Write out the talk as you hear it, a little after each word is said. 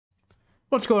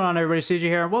What's going on, everybody? CJ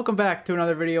here, and welcome back to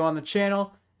another video on the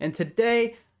channel. And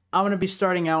today, I'm going to be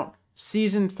starting out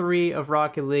Season 3 of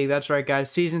Rocket League. That's right,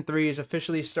 guys. Season 3 is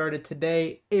officially started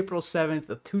today, April 7th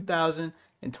of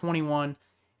 2021.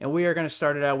 And we are going to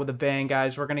start it out with a bang,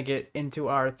 guys. We're going to get into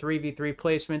our 3v3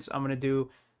 placements. I'm going to do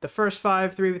the first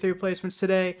 5 3v3 placements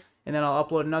today, and then I'll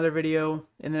upload another video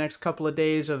in the next couple of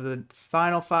days of the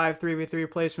final 5 3v3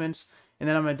 placements. And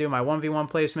then I'm going to do my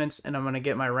 1v1 placements, and I'm going to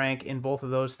get my rank in both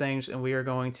of those things. And we are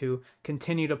going to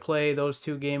continue to play those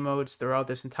two game modes throughout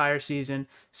this entire season,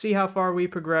 see how far we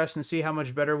progress, and see how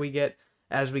much better we get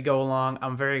as we go along.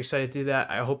 I'm very excited to do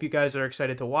that. I hope you guys are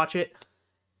excited to watch it.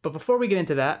 But before we get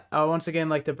into that, I would once again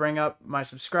like to bring up my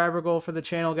subscriber goal for the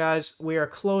channel, guys. We are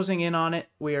closing in on it.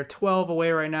 We are 12 away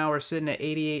right now. We're sitting at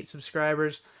 88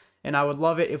 subscribers. And I would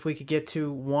love it if we could get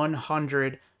to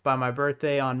 100 by my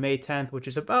birthday on May 10th, which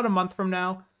is about a month from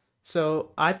now. So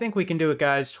I think we can do it,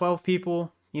 guys. 12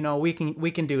 people, you know, we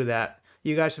can do that.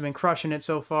 You guys have been crushing it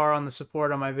so far on the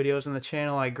support on my videos on the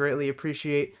channel. I greatly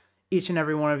appreciate each and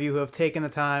every one of you who have taken the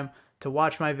time to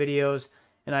watch my videos.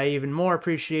 And I even more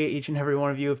appreciate each and every one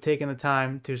of you who have taken the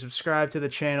time to subscribe to the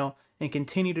channel and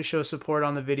continue to show support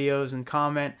on the videos and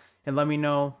comment and let me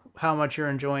know how much you're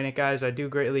enjoying it, guys. I do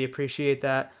greatly appreciate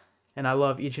that. And I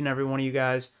love each and every one of you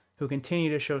guys who continue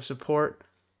to show support.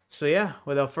 So yeah,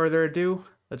 without further ado,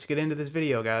 let's get into this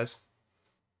video, guys.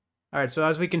 Alright, so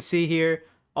as we can see here,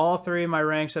 all 3 of my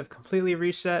ranks have completely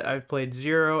reset. I've played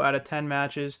 0 out of 10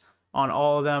 matches on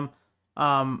all of them.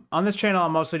 On this channel,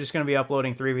 I'm mostly just going to be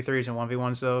uploading 3v3s and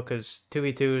 1v1s though, because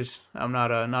 2v2s, I'm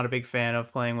not a big fan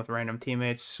of playing with random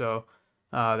teammates, so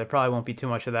there probably won't be too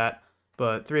much of that.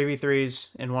 But 3v3s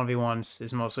and 1v1s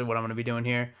is mostly what I'm going to be doing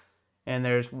here. And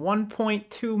there's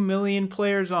 1.2 million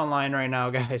players online right now,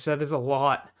 guys. That is a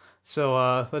lot.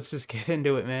 So let's just get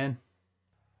into it, man.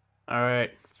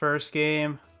 Alright, first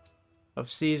game of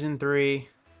Season 3.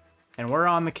 And we're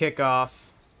on the kickoff.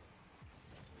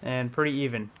 And pretty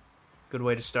even. Good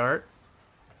way to start.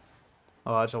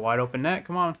 Oh, that's a wide open net.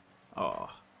 Come on. Oh.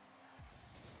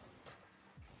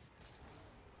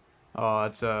 Oh,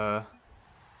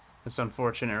 that's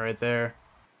unfortunate right there.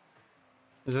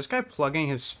 Is this guy plugging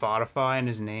his Spotify in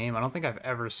his name? I don't think I've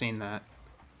ever seen that.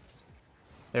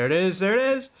 There it is. There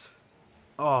it is.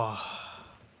 Oh.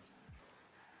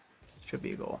 Should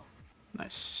be a goal.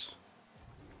 Nice.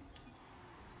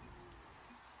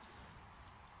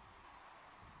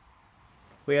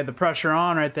 We had the pressure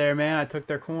on right there, man. I took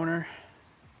their corner.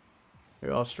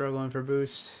 They're all struggling for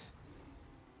boost.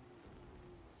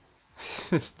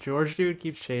 This George dude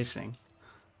keeps chasing.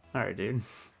 Alright, dude.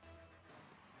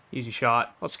 Easy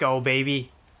shot. Let's go,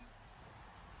 baby.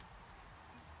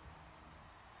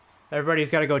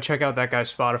 Everybody's got to go check out that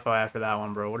guy's Spotify after that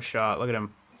one, bro. What a shot. Look at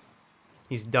him.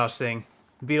 He's dusting.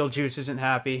 Beetlejuice isn't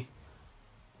happy.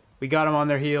 We got him on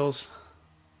their heels.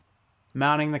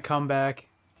 Mounting the comeback.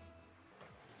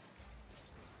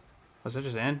 Was it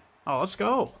just in? Oh, let's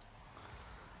go.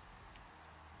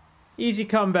 Easy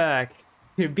comeback.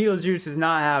 Dude, Beetlejuice is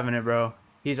not having it, bro.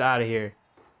 He's out of here.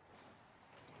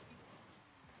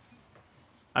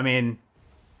 I mean,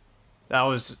 I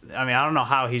don't know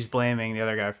how he's blaming the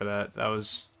other guy for that. That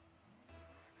was...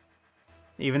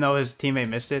 Even though his teammate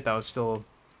missed it, that was still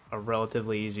a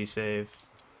relatively easy save.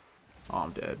 Oh,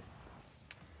 I'm dead.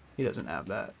 He doesn't have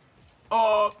that.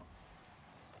 Oh!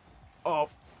 Oh.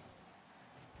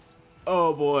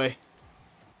 Oh, boy.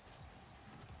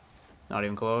 Not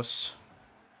even close.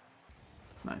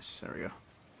 Nice. There we go.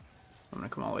 I'm going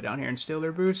to come all the way down here and steal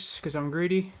their boost because I'm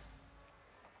greedy.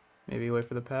 Maybe wait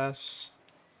for the pass.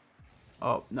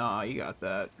 Oh, nah, you got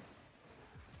that.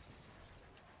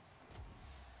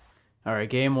 Alright,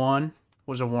 game 1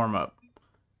 was a warm-up.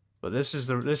 But this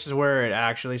is where it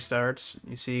actually starts.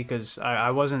 You see, because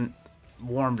I wasn't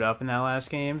warmed up in that last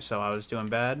game, so I was doing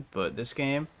bad. But this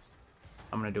game,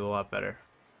 I'm going to do a lot better.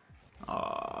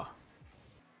 One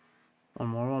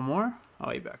more.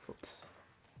 Oh, you backflipped.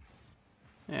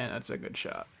 And that's a good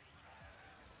shot.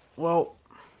 Well...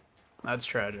 That's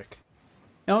tragic.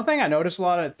 The only thing I notice a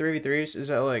lot at 3v3s is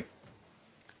that, like,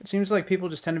 it seems like people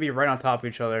just tend to be right on top of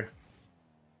each other.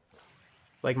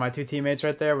 Like, my 2 teammates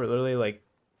right there were literally, like,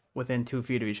 within 2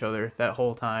 feet of each other that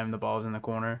whole time the ball's in the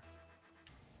corner.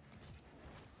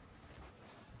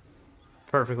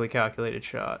 Perfectly calculated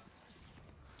shot.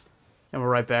 And we're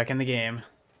right back in the game.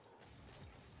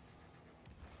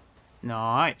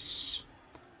 Nice.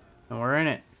 And we're in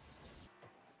it.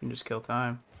 You can just kill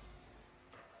time.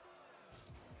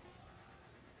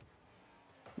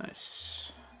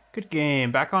 Nice. Good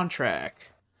game. Back on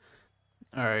track.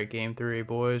 Alright, game 3,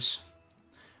 boys.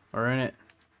 We're in it.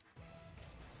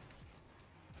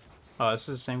 Oh, this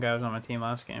is the same guy who was on my team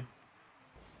last game.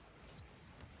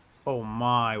 Oh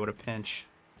my, what a pinch.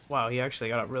 Wow, he actually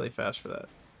got up really fast for that.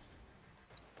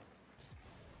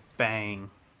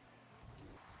 Bang.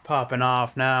 Popping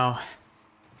off now.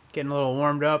 Getting a little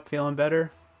warmed up, feeling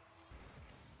better.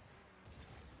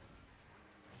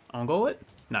 On goal it?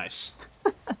 Nice.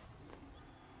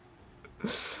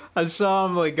 I saw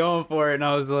him like going for it and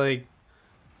I was like,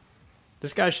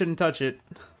 this guy shouldn't touch it.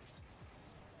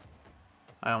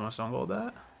 I almost on goaled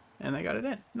that. And they got it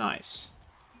in. Nice.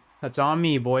 That's on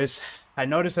me, boys. I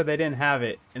noticed that they didn't have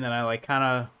it, and then I like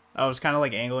I was kind of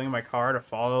like angling my car to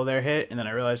follow their hit, and then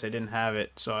I realized I didn't have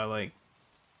it, so I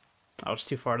was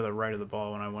too far to the right of the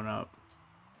ball when I went up.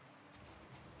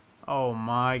 Oh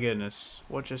my goodness.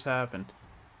 What just happened?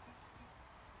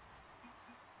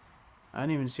 I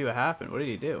didn't even see what happened. What did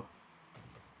he do?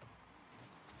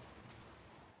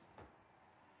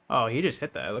 Oh, he just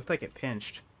hit that. It looked like it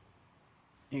pinched.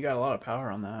 He got a lot of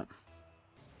power on that.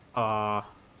 I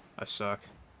suck.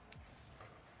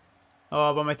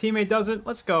 Oh, but my teammate doesn't.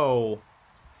 Let's go.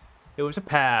 It was a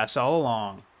pass all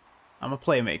along. I'm a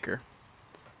playmaker.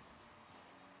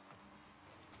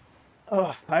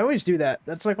 Oh, I always do that.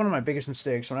 That's like one of my biggest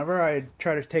mistakes. Whenever I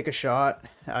try to take a shot,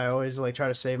 I always like try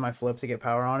to save my flip to get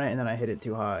power on it, and then I hit it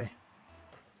too high.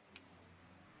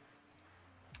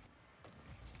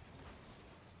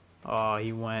 Oh,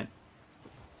 he went.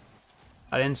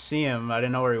 I didn't see him. I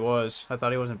didn't know where he was. I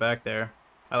thought he wasn't back there.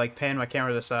 I like panned my camera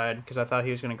to the side because I thought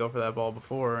he was going to go for that ball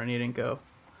before, and he didn't go.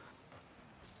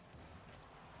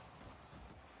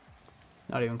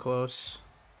 Not even close.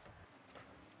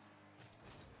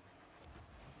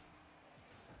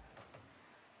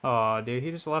 Oh, dude,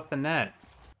 he just left the net.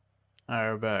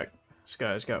 Alright, we're back. This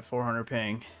guy's got 400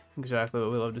 ping. Exactly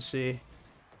what we love to see.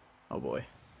 Oh, boy.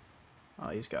 Oh,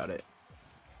 he's got it.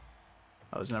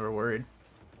 I was never worried.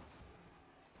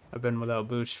 I've been without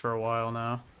boost for a while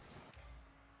now.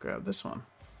 Grab this one.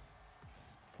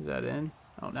 Is that in?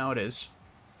 Oh, now it is.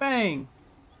 Bang!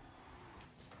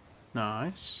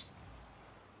 Nice.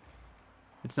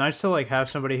 It's nice to like have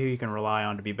somebody who you can rely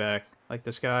on to be back. Like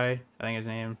this guy, I think his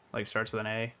name like starts with an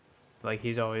A. Like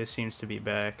he's always seems to be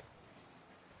back.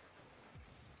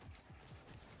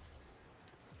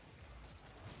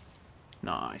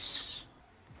 Nice.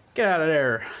 Get out of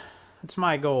there. That's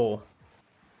my goal.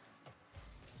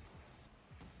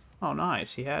 Oh,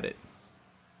 nice. He had it.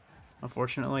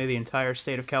 Unfortunately, the entire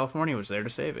state of California was there to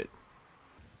save it.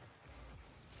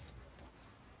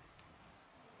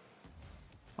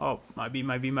 Oh, might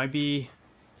be.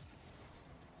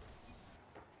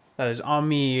 That is on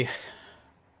me. That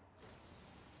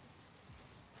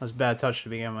was a bad touch to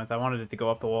begin with. I wanted it to go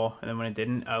up the wall, and then when it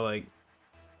didn't, I like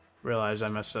realized I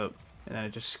messed up, and then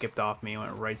it just skipped off me and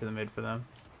went right to the mid for them.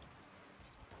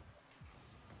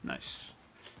 Nice.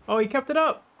 Oh, he kept it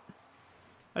up.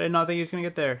 I did not think he was gonna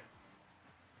get there.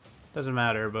 Doesn't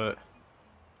matter, but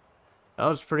that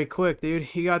was pretty quick, dude.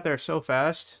 He got there so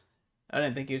fast. I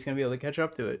didn't think he was gonna be able to catch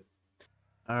up to it.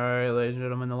 Alright, ladies and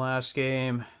gentlemen, the last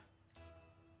game.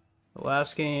 The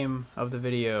last game of the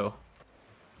video.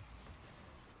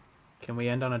 Can we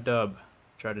end on a dub?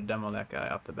 Tried to demo that guy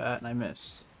off the bat, and I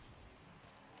missed.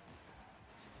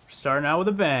 Starting out with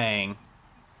a bang.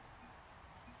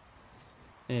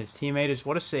 And his teammate is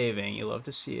what a saving. You love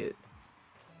to see it.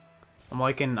 I'm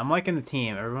liking the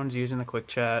team. Everyone's using the quick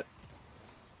chat.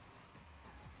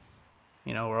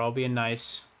 You know, we're all being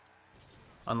nice.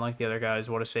 Unlike the other guys,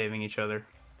 what a saving each other.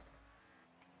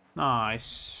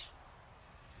 Nice.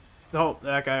 Oh,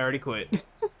 that guy already quit.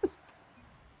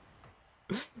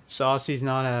 Saucy's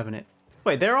not having it.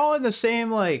 Wait, they're all in the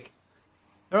same, like...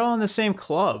 They're all in the same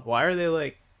club. Why are they,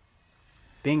 like,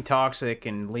 being toxic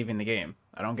and leaving the game?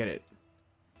 I don't get it.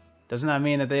 Doesn't that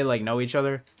mean that they, like, know each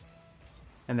other?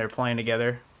 And they're playing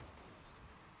together?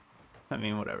 I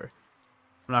mean, whatever.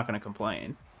 I'm not gonna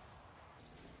complain.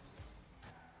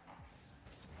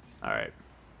 Alright.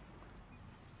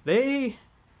 I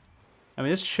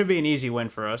mean, this should be an easy win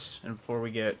for us, and before we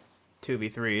get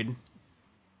 2v3'd.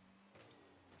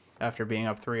 After being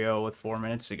up 3-0 with 4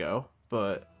 minutes to go,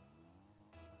 but...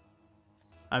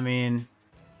 I mean...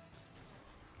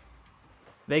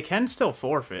 They can still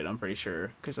forfeit, I'm pretty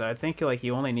sure, because I think, like,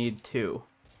 you only need 2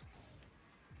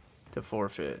 to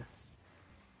forfeit.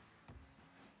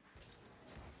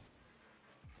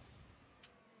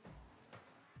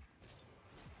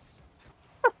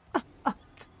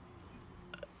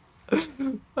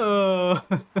 Oh.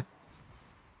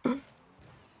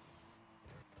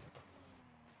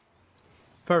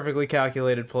 Perfectly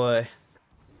calculated play.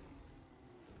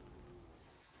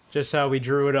 Just how we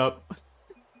drew it up.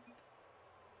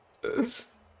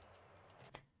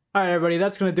 All right, everybody,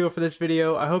 that's going to do it for this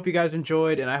video. I hope you guys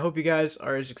enjoyed, and I hope you guys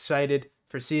are as excited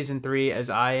for Season 3 as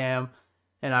I am.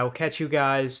 And I will catch you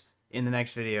guys in the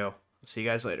next video. See you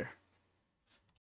guys later.